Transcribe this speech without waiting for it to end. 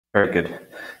Very good.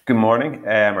 Good morning,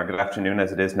 or good afternoon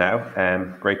as it is now.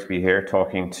 Great to be here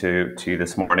talking to you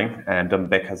this morning. Dublin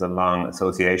BIC has a long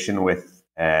association with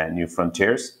New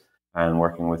Frontiers and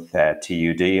working with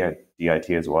TUD, DIT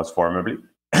as it was formerly.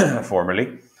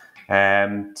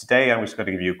 Today I'm just going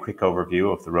to give you a quick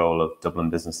overview of the role of Dublin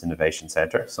Business Innovation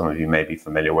Centre. Some of you may be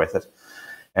familiar with it.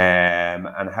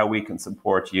 And how we can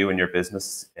support you and your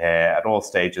business at all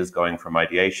stages, going from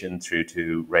ideation through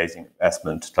to raising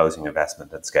investment, closing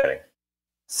investment and scaling.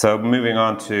 So moving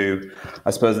on to,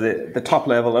 I suppose, the top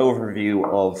level overview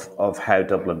of how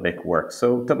Dublin BIC works.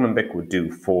 So Dublin BIC would do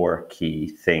four key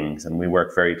things, and we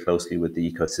work very closely with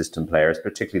the ecosystem players,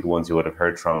 particularly the ones you would have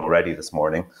heard from already this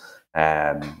morning,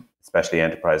 especially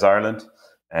Enterprise Ireland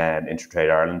and Intertrade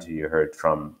Ireland, who you heard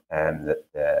from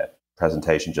the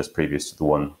presentation just previous to the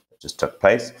one that just took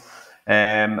place,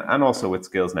 and also with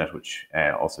SkillsNet, which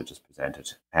also just presented.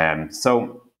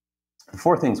 So the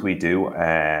four things we do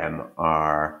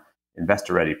are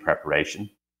investor-ready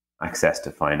preparation, access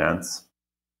to finance,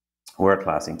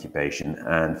 world-class incubation,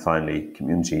 and finally,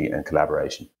 community and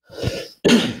collaboration.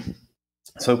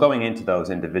 So going into those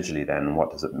individually then,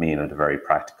 what does it mean at a very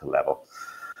practical level?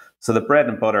 So the bread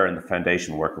and butter and the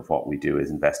foundation work of what we do is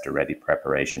investor-ready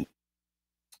preparation.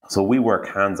 So we work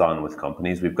hands-on with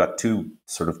companies. We've got two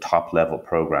sort of top-level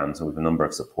programs, and we have a number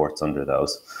of supports under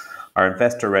those. Our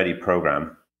investor-ready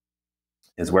program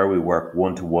is where we work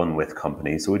one-to-one with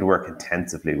companies. So we'd work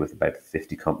intensively with about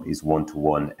 50 companies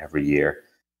one-to-one every year,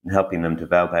 and helping them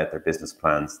develop out their business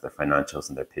plans, their financials,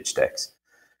 and their pitch decks.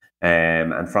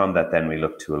 And from that, then we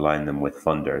look to align them with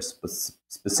funders. But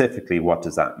specifically, what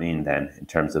does that mean then in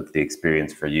terms of the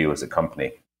experience for you as a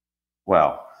company?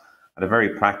 Well, at a very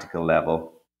practical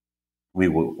level, we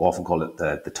will often call it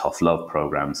the tough love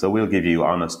program. So we'll give you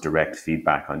honest, direct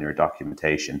feedback on your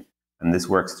documentation. And this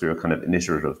works through a kind of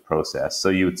iterative process. So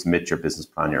you would submit your business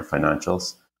plan, your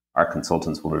financials. Our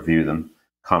consultants will review them,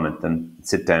 comment them,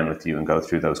 sit down with you and go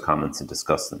through those comments and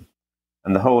discuss them.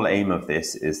 And the whole aim of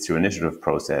this is through an iterative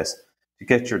process to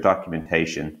get your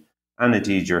documentation and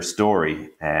indeed your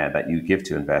story that you give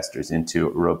to investors into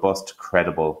a robust,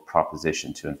 credible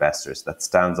proposition to investors that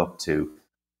stands up to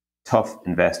tough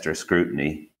investor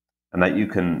scrutiny, and that you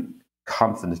can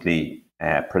confidently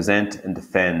present and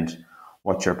defend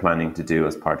what you're planning to do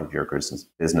as part of your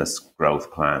business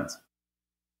growth plans.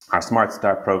 Our Smart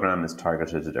Start program is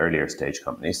targeted at earlier stage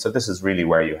companies. So this is really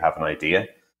where you have an idea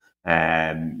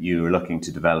and you're looking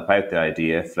to develop out the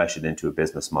idea, flesh it into a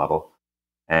business model,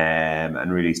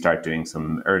 and really start doing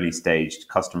some early stage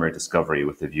customer discovery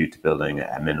with a view to building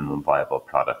a minimum viable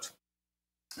product.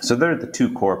 So they're the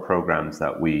two core programs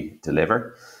that we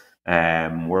deliver.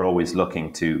 We're always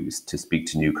looking to speak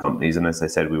to new companies. And as I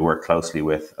said, we work closely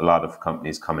with a lot of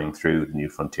companies coming through the New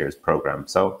Frontiers program.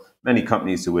 So many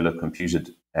companies who will have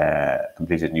completed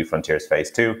New Frontiers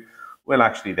Phase 2 will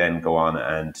actually then go on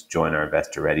and join our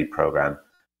Investor Ready program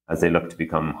as they look to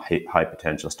become high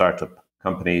potential startup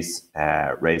companies,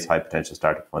 raise high potential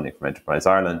startup funding from Enterprise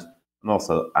Ireland, and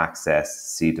also access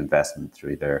seed investment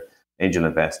through their angel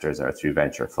investors or through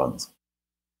venture funds.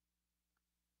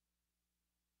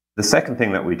 The second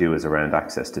thing that we do is around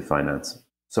access to finance.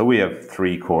 So we have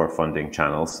three core funding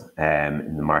channels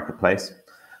in the marketplace.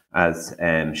 As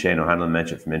Shane O'Hanlon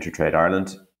mentioned from Intertrade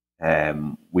Ireland,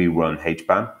 we run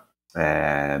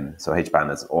HBAN. So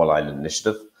HBAN is All Ireland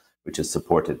Initiative, which is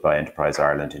supported by Enterprise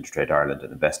Ireland, Intertrade Ireland,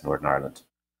 and Invest Northern Ireland.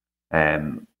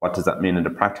 What does that mean at a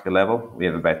practical level? We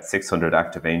have about 600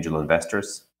 active angel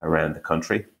investors around the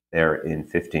country. They're in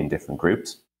 15 different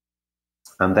groups,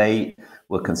 and they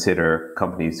will consider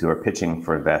companies who are pitching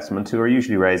for investment, who are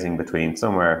usually raising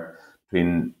somewhere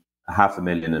between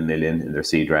 $500,000 and $1 million in their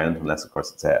seed round, unless of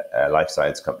course it's a life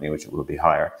science company, which will be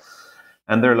higher.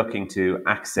 And they're looking to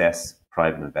access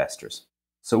private investors.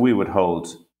 So we would hold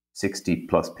 60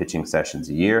 plus pitching sessions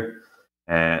a year,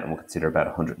 and we'll consider about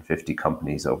 150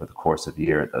 companies over the course of a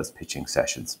year at those pitching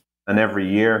sessions. And every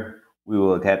year we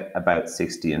will get about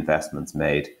 60 investments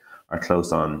made, or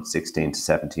close on 16 to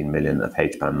 17 million of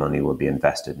HBAN money will be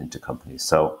invested into companies.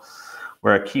 So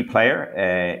we're a key player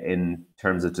in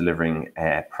terms of delivering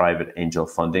private angel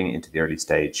funding into the early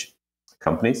stage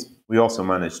companies. We also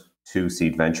manage two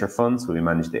seed venture funds. We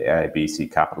manage the AIB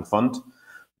Seed Capital Fund,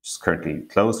 which is currently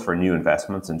closed for new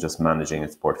investments and just managing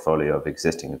its portfolio of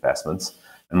existing investments.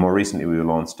 And more recently, we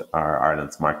launched our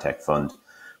Ireland Smart Tech Fund,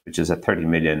 which is a 30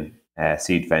 million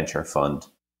seed venture fund,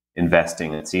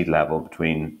 investing at seed level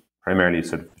primarily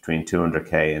between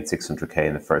 200k and 600k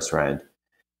in the first round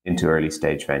into early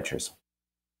stage ventures.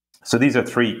 So these are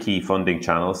three key funding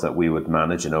channels that we would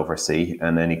manage and oversee,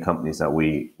 and any companies that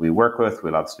we work with,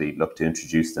 we'll obviously look to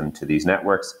introduce them to these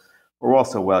networks, We're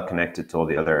also well connected to all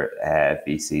the other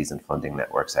VCs and funding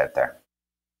networks out there.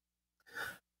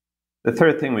 The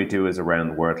third thing we do is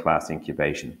around world-class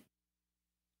incubation.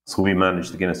 So we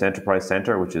manage the Guinness Enterprise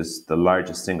Centre, which is the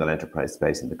largest single enterprise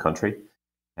space in the country.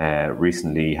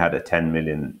 Recently had a 10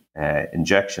 million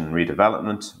injection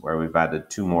redevelopment where we've added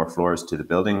 2 more floors to the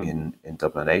building in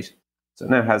Dublin 8. So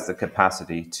it now has the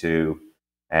capacity to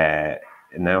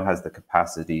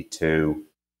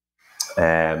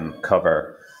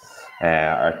cover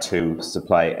or to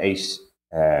supply it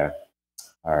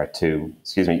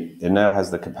now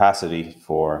has the capacity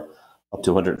for up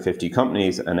to 150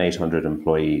 companies and 800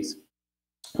 employees.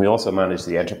 We also manage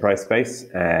the enterprise space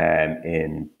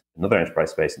in another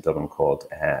enterprise space in Dublin called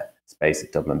Space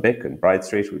at Dublin BIC in Bride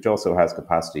Street, which also has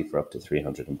capacity for up to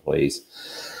 300 employees.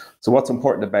 So what's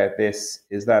important about this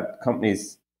is that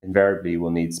companies invariably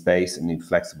will need space and need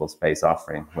flexible space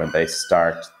offering when they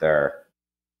start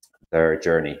their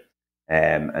journey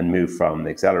and move from the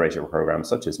accelerator programs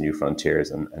such as New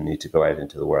Frontiers and need to go out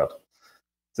into the world.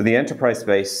 So the enterprise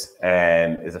space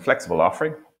is a flexible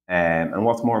offering, and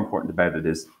what's more important about it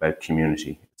is about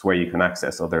community. It's where you can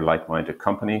access other like-minded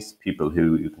companies, people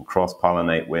who you can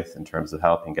cross-pollinate with in terms of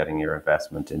helping getting your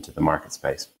investment into the market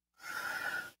space.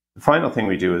 The final thing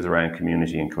we do is around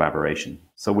community and collaboration.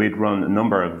 So we'd run a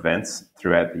number of events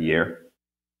throughout the year.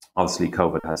 Obviously,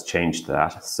 COVID has changed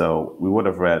that. So we would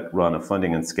have run a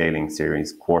funding and scaling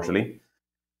series quarterly,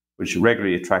 which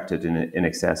regularly attracted in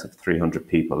excess of 300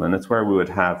 people. And it's where we would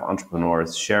have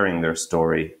entrepreneurs sharing their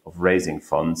story of raising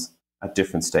funds at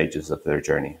different stages of their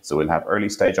journey. So we'll have early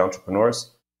stage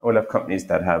entrepreneurs, and we'll have companies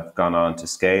that have gone on to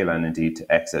scale and indeed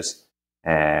to exit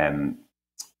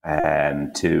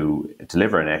to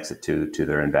deliver an exit to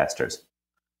their investors.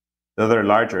 The other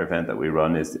larger event that we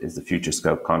run is the Future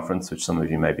Scope Conference, which some of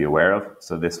you may be aware of.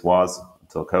 So this was,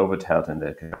 until COVID, held in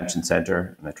the convention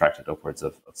centre and attracted upwards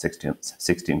of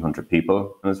 1,600 people.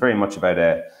 And it was very much about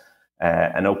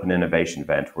an open innovation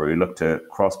event where we look to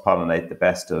cross-pollinate the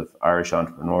best of Irish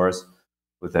entrepreneurs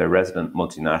with the resident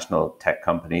multinational tech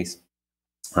companies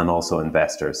and also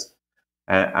investors.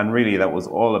 And really that was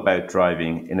all about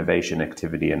driving innovation,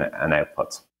 activity and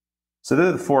outputs. So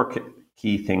they're the 4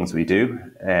 key things we do.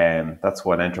 That's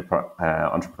what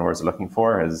entrepreneurs are looking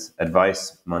for, is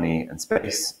advice, money and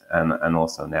space, and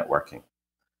also networking.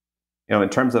 You know, in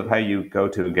terms of how you go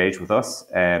to engage with us,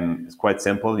 it's quite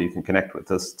simple. You can connect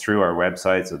with us through our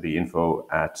website, so the info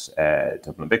at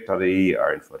dublinbic.ie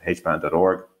or info at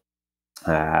hban.org.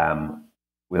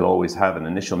 We'll always have an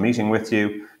initial meeting with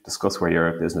you, discuss where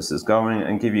your business is going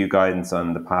and give you guidance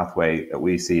on the pathway that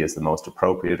we see as the most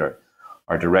appropriate, or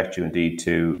direct you indeed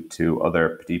to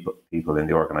other people in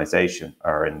the organization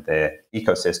or in the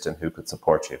ecosystem who could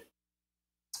support you.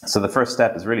 So the first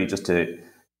step is really just to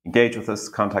engage with us,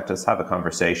 contact us, have a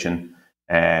conversation,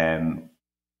 and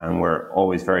we're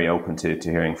always very open to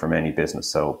hearing from any business,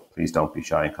 so please don't be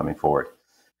shy in coming forward.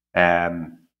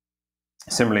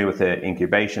 Similarly with the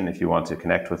incubation, if you want to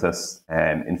connect with us,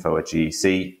 info at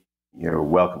GEC, you're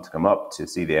welcome to come up to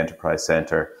see the Enterprise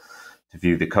Centre, to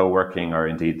view the co-working or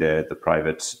indeed the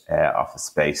private office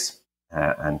space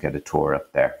and get a tour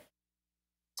up there.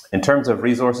 In terms of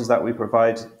resources that we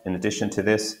provide, in addition to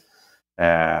this,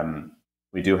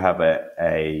 we do have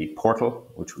a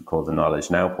portal, which we call the Knowledge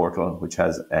Now portal, which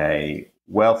has a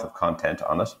wealth of content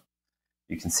on it.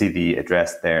 You can see the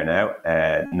address there now,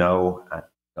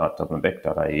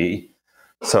 know@dublinbic.ie.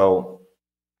 So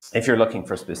if you're looking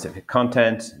for specific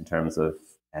content in terms of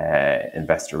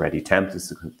investor-ready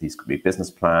templates, these could be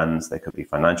business plans, they could be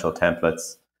financial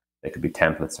templates, they could be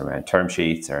templates around term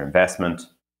sheets or investment,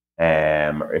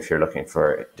 or if you're looking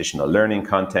for additional learning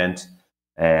content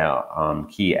on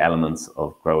key elements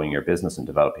of growing your business and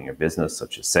developing your business,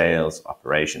 such as sales,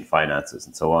 operation, finances,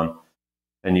 and so on,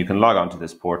 then you can log on to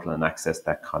this portal and access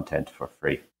that content for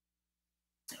free.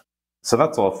 So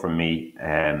that's all from me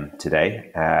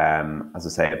today. As I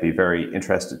say, I'd be very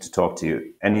interested to talk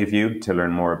to any of you to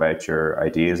learn more about your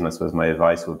ideas. And I suppose my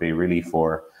advice would be really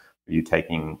for you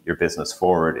taking your business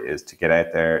forward is to get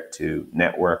out there, to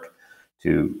network,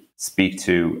 to speak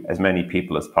to as many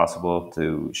people as possible,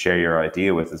 to share your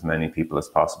idea with as many people as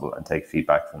possible and take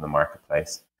feedback from the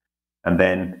marketplace. And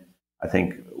then I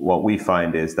think what we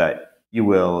find is that you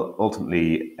will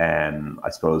ultimately, I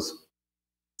suppose,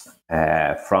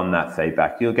 from that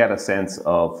feedback, you'll get a sense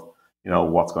of, you know,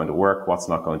 what's going to work, what's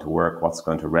not going to work, what's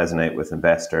going to resonate with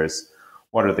investors,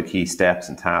 what are the key steps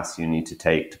and tasks you need to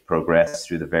take to progress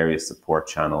through the various support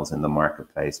channels in the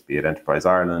marketplace, be it Enterprise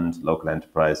Ireland, Local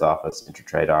Enterprise Office,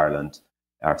 Intertrade Ireland,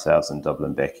 ourselves in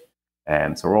Dublin BIC.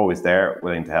 So we're always there,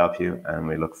 willing to help you, and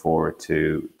we look forward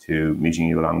to meeting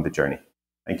you along the journey.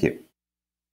 Thank you.